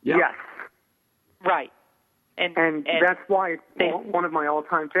 Yep. Yes. Right. And that's why it's one of my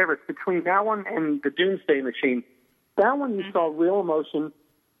all-time favorites. Between that one and the Doomsday Machine, that one you saw real emotion.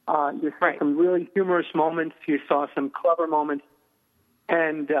 You saw some really humorous moments. You saw some clever moments.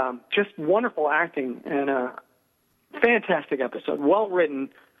 And just wonderful acting and a fantastic episode. Well written,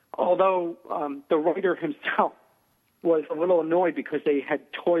 although the writer himself was a little annoyed because they had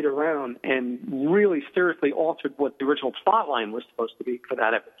toyed around and really seriously altered what the original plot line was supposed to be for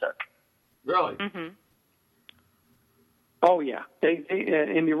that episode. Really? Mm-hmm. Oh, yeah. They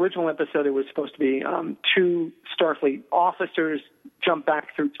in the original episode, it was supposed to be two Starfleet officers jump back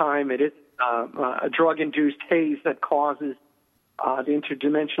through time. It is a drug-induced haze that causes the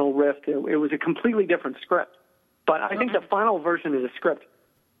interdimensional rift. It was a completely different script. But I think the final version of the script,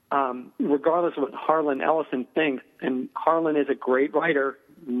 regardless of what Harlan Ellison thinks, and Harlan is a great writer,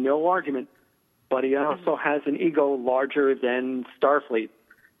 no argument, but he also has an ego larger than Starfleet.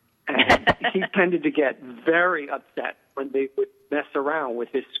 And he tended to get very upset when they would mess around with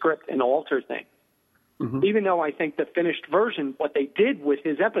his script and alter things. Mm-hmm. Even though I think the finished version, what they did with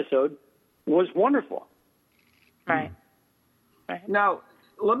his episode, was wonderful. Right. Now,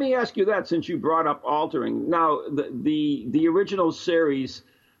 let me ask you that since you brought up altering. Now, the original series,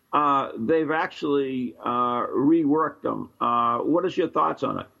 they've actually reworked them. What is your thoughts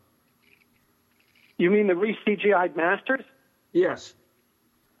on it? You mean the re-CGI'd Masters? Yes.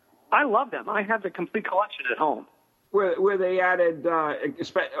 I love them. I have the complete collection at home. Where they added a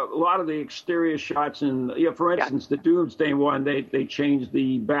lot of the exterior shots, and for instance, the Doomsday one, they changed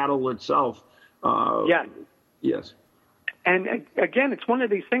the battle itself. Yes. And again, it's one of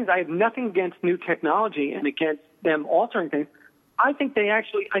these things. I have nothing against new technology and against them altering things. I think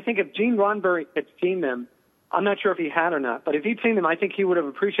if Gene Roddenberry had seen them, I'm not sure if he had or not, but if he'd seen them, I think he would have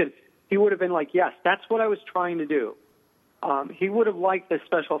appreciated. He would have been like, yes, that's what I was trying to do. He would have liked the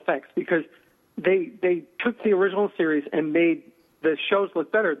special effects because they took the original series and made the shows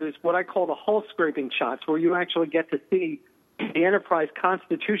look better. There's what I call the hull scraping shots where you actually get to see the Enterprise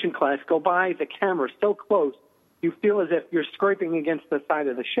Constitution class go by the camera so close you feel as if you're scraping against the side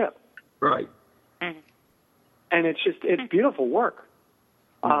of the ship. Right. Mm-hmm. And it's beautiful work.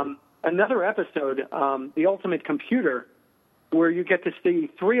 Another episode, The Ultimate Computer, where you get to see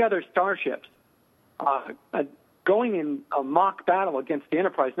three other starships going in a mock battle against the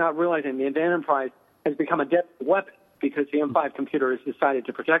Enterprise, not realizing the Enterprise has become a deadly weapon because the M5 computer has decided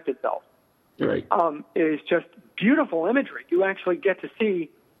to protect itself. Right. is just beautiful imagery. You actually get to see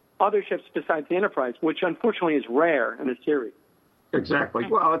other ships besides the Enterprise, which unfortunately is rare in a series. Exactly.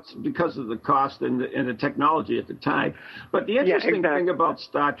 Well, it's because of the cost and the technology at the time. But the interesting thing about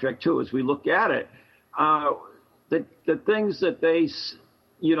Star Trek, too, as we look at it, the things that they,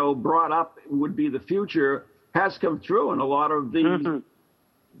 brought up would be the future has come through in a lot of the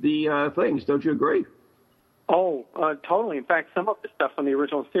things. Don't you agree? Oh, totally. In fact, some of the stuff from the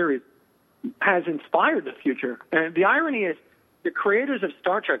original series has inspired the future. And the irony is the creators of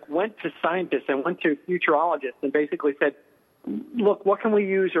Star Trek went to scientists and went to futurologists and basically said, look, what can we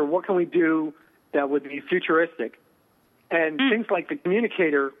use or what can we do that would be futuristic? And things like the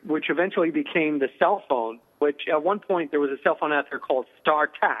communicator, which eventually became the cell phone, which at one point there was a cell phone out there called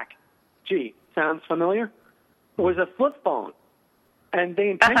StarTAC. Gee, sounds familiar? It was a flip phone. And they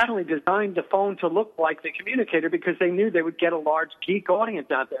intentionally designed the phone to look like the communicator because they knew they would get a large geek audience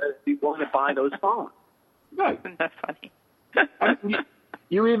out there that would be willing to buy those phones. Right. That's funny.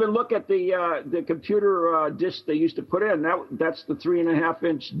 You even look at the computer disk they used to put in. That's the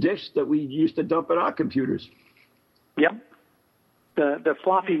 3.5-inch disk that we used to dump in our computers. Yep. The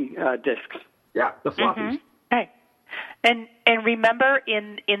floppy disks. Yeah, the floppies. Hey. And remember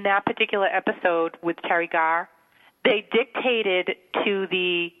in that particular episode with Terry Garr, they dictated to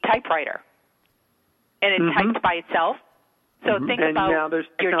the typewriter, and it typed by itself. So think about now there's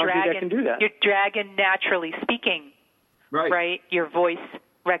technology that can do that. Your Dragon naturally speaking, right? Your voice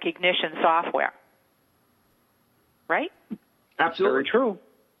recognition software, right? Absolutely. Very true.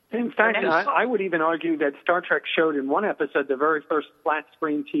 In fact, I would even argue that Star Trek showed in one episode the very first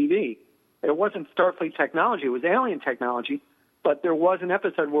flat-screen TV. It wasn't Starfleet technology. It was alien technology. But there was an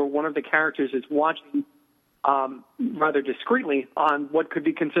episode where one of the characters is watching rather discreetly on what could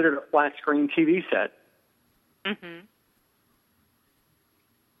be considered a flat-screen TV set.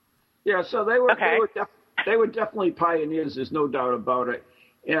 Yeah, so they were definitely pioneers. There's no doubt about it.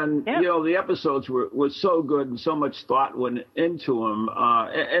 And the episodes were so good and so much thought went into them.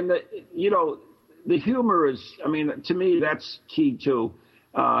 And the humor is, to me, that's key too.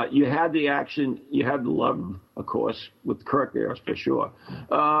 You had the action, you had the love, of course, with Kirk there for sure.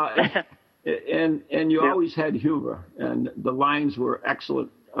 And you always had humor, and the lines were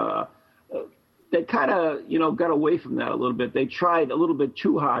excellent. They kind of, got away from that a little bit. They tried a little bit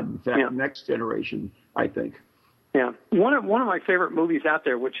too hard, in fact, Next Generation, I think. Yeah. One of my favorite movies out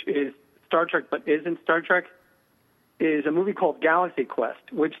there, which is Star Trek but isn't Star Trek, is a movie called Galaxy Quest,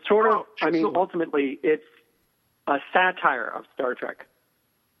 which ultimately it's a satire of Star Trek.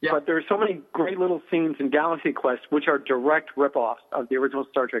 Yeah. But there are so many great little scenes in Galaxy Quest which are direct ripoffs of the original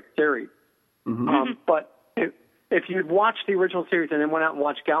Star Trek series. But if you'd watched the original series and then went out and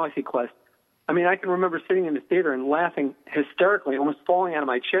watched Galaxy Quest, I can remember sitting in the theater and laughing hysterically, almost falling out of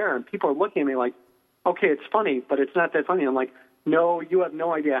my chair, and people are looking at me like, okay, it's funny, but it's not that funny. I'm like, no, you have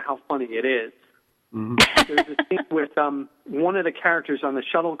no idea how funny it is. There's a scene with one of the characters on the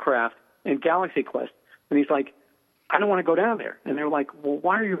shuttlecraft in Galaxy Quest, and he's like, I don't want to go down there. And they're like, well,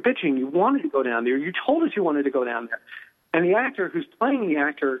 why are you bitching? You wanted to go down there. You told us you wanted to go down there. And the actor who's playing the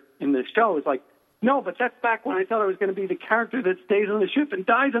actor in the show is like, no, but that's back when I thought I was going to be the character that stays on the ship and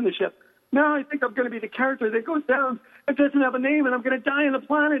dies on the ship. Now I think I'm going to be the character that goes down and doesn't have a name, and I'm going to die on the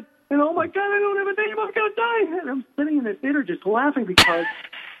planet. And oh my God, I don't have a name. I'm going to die. And I'm sitting in the theater just laughing because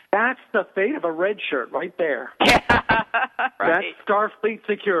that's the fate of a red shirt right there. That's Starfleet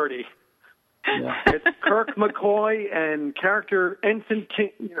security. Yeah. It's Kirk, McCoy, and character Ensign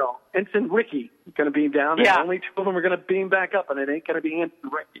Ricky going to beam down. And only two of them are going to beam back up, and it ain't going to be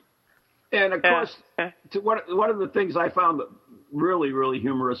Ensign Ricky. And of course, one of the things I found really, really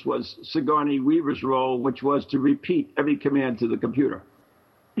humorous was Sigourney Weaver's role, which was to repeat every command to the computer.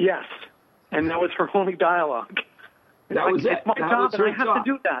 Yes, and that was her only dialogue. That was it. It's my job, and I have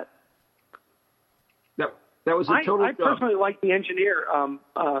to do that. That was a total I personally like the engineer.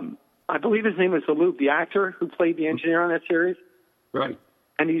 I believe his name is Zaloub, the actor who played the engineer on that series. Right.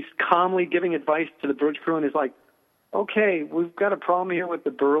 And he's calmly giving advice to the bridge crew, and he's like, okay, we've got a problem here with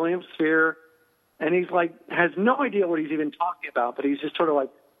the beryllium sphere. And he's like, has no idea what he's even talking about, but he's just sort of like,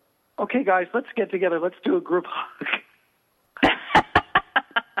 okay, guys, let's get together. Let's do a group hug.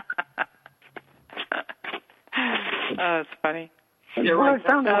 Oh, that's funny. What I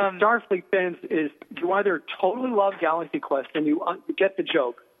found out with Starfleet fans is you either totally love Galaxy Quest and you get the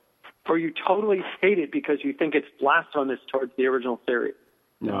joke, or you totally hate it because you think it's blasphemous towards the original series.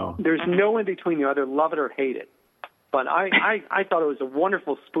 No. There's no in between. You either love it or hate it. But I thought it was a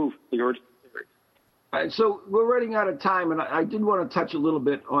wonderful spoof of the original series. All right, so we're running out of time, and I did want to touch a little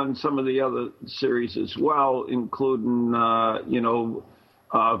bit on some of the other series as well, including,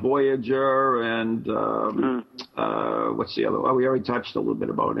 Voyager, and what's the other? Oh, we already touched a little bit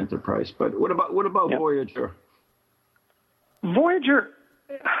about Enterprise, but what about Voyager? Voyager,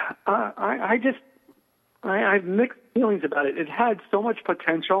 I have mixed feelings about it. It had so much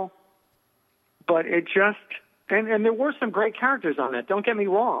potential, but it just and there were some great characters on it. Don't get me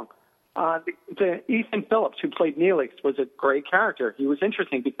wrong. The Ethan Phillips, who played Neelix, was a great character. He was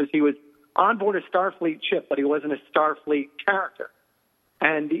interesting because he was on board a Starfleet ship, but he wasn't a Starfleet character.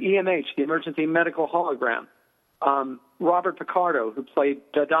 And the EMH, the Emergency Medical Hologram, Robert Picardo, who played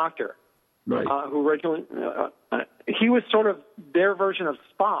the Doctor, right. Who originally he was sort of their version of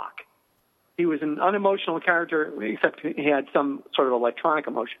Spock. He was an unemotional character, except he had some sort of electronic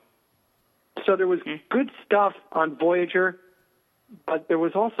emotion. So there was good stuff on Voyager, but there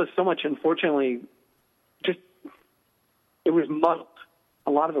was also so much, unfortunately, just it was muddled.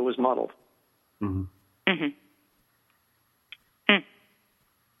 A lot of it was muddled. Mm-hmm. Mm-hmm.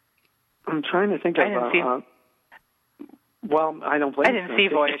 I'm trying to think of. Well, I don't blame. I didn't see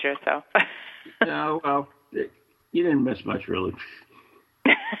Voyager, so. No, well, you didn't miss much, really.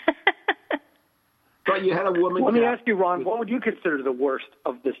 But you had a woman. Let me ask you, Ron. What would you consider the worst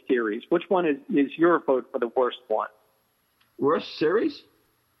of this series? Which one is your vote for the worst one? Worst series?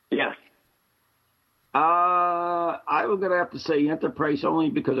 Yes. I was going to have to say Enterprise only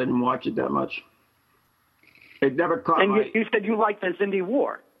because I didn't watch it that much. It never caught and my... you said you liked the Xindi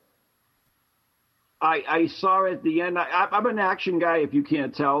War. I saw it at the end. I'm an action guy, if you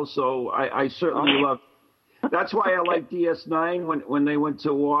can't tell, so I certainly love... That's why I like DS9 when they went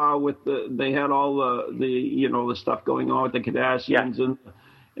to war with they had all the stuff going on with the Cardassians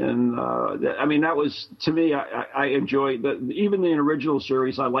and I mean that was, to me, I enjoyed even the original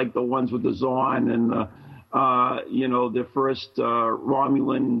series. I like the ones with the Zorn and the first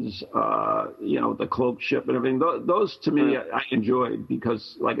Romulans, the cloak ship and everything. Those to me I enjoyed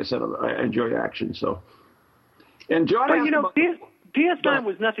because, like I said, I enjoy action. So, and John, but DS9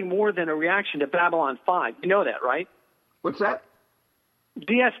 was nothing more than a reaction to Babylon 5. You know that, right? What's that?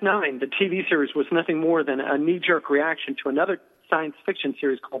 DS9, the TV series, was nothing more than a knee-jerk reaction to another science fiction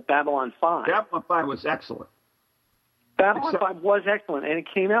series called Babylon 5. Babylon 5 was excellent. Babylon 5 was excellent, and it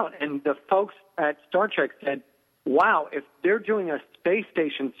came out, and the folks at Star Trek said, wow, if they're doing a space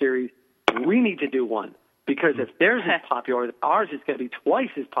station series, we need to do one, because if theirs is popular, ours is going to be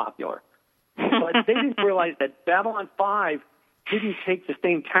twice as popular. But they didn't realize that Babylon 5 didn't take the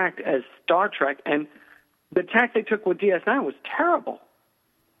same tact as Star Trek, and the tact they took with DS9 was terrible.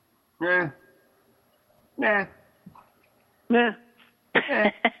 Nah.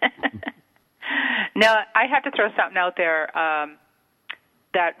 Now, I have to throw something out there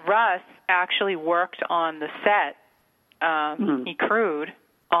that Russ actually worked on the set. He crewed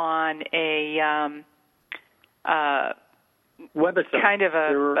on a webisode, kind of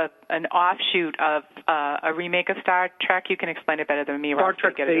an offshoot of a remake of Star Trek. You can explain it better than me, Russ.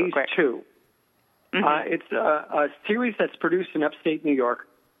 Star Trek Phase 2. Mm-hmm. It's a series that's produced in upstate New York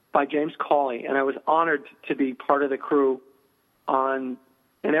by James Cawley, and I was honored to be part of the crew on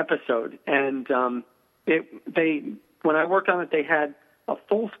an episode. And when I worked on it, they had a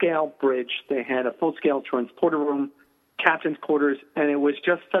full-scale bridge, they had a full-scale transporter room, captain's quarters, and it was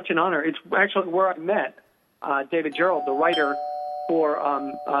just such an honor. It's actually where I met David Gerald, the writer for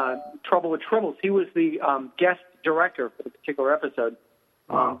Trouble with Tribbles. He was the guest director for the particular episode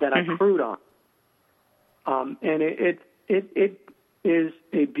that I crewed on. And it is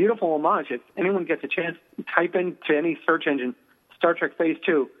a beautiful homage. If anyone gets a chance, type into any search engine Star Trek Phase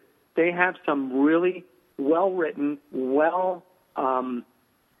 2. They have some really well-written, well-created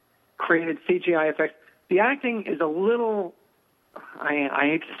CGI effects. The acting is a little, I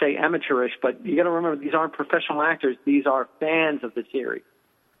hate to say amateurish, but you got to remember these aren't professional actors. These are fans of the series.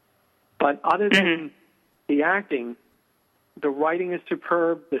 But other than the acting, the writing is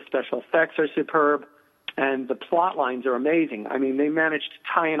superb, the special effects are superb, and the plot lines are amazing. I mean, they managed to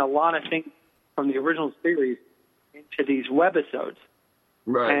tie in a lot of things from the original series into these webisodes.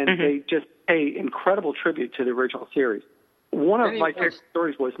 Right. And they just pay incredible tribute to the original series. One of my favorite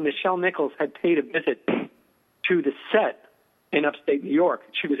stories was Nichelle Nichols had paid a visit to the set in upstate New York.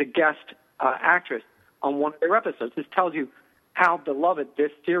 She was a guest actress on one of their episodes. This tells you how beloved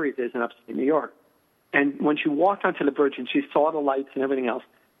this series is in upstate New York. And when she walked onto the bridge and she saw the lights and everything else,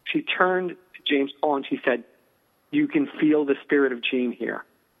 she turned to James Paul and she said, "You can feel the spirit of Gene here.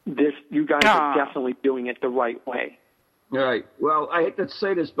 You guys are definitely doing it the right way." All right. Well, I hate to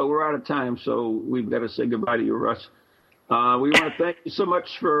say this, but we're out of time, so we've got to say goodbye to you, Russ. We want to thank you so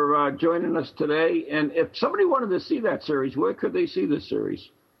much for joining us today. And if somebody wanted to see that series, where could they see this series?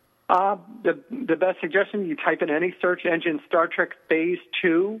 The best suggestion, you type in any search engine, Star Trek Phase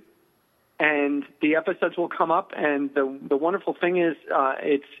 2, and the episodes will come up. And the wonderful thing is,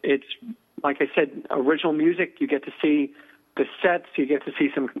 it's like I said, original music. You get to see the sets. You get to see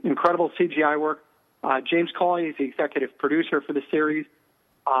some incredible CGI work. James Cawley is the executive producer for the series.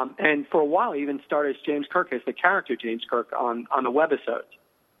 And for a while, he even starred as James Kirk, as the character James Kirk on the webisodes.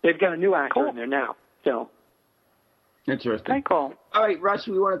 They've got a new actor in there now. So interesting. Very cool. All right, Russ,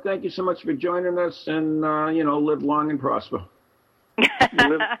 we want to thank you so much for joining us, and live long and prosper.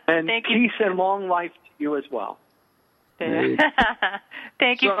 And Thank you. peace and long life to you as well.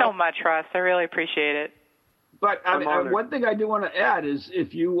 Thank you so much, Russ. I really appreciate it. But one thing I do want to add is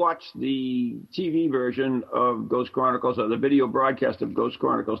if you watch the TV version of Ghost Chronicles or the video broadcast of Ghost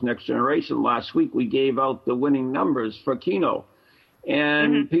Chronicles Next Generation last week, we gave out the winning numbers for Kino.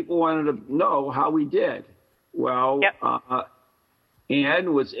 And people wanted to know how we did. Well,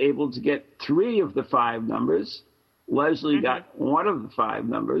 Ann was able to get 3 of the 5 numbers. Leslie got 1 of the 5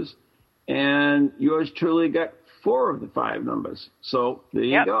 numbers. And yours truly got 4 of the 5 numbers. So there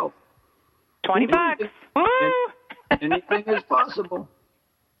you go. $20. Woo! Anything is possible.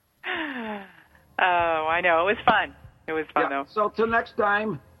 Oh, I know. It was fun. It was fun, though. So till next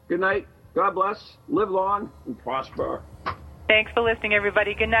time, good night. God bless. Live long and prosper. Thanks for listening,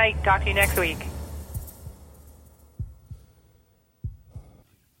 everybody. Good night. Talk to you next week.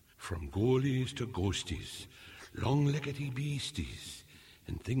 From goalies to ghosties, long-leggedy beasties,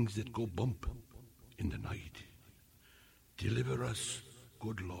 and things that go bump in the night. Deliver us,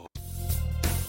 good Lord.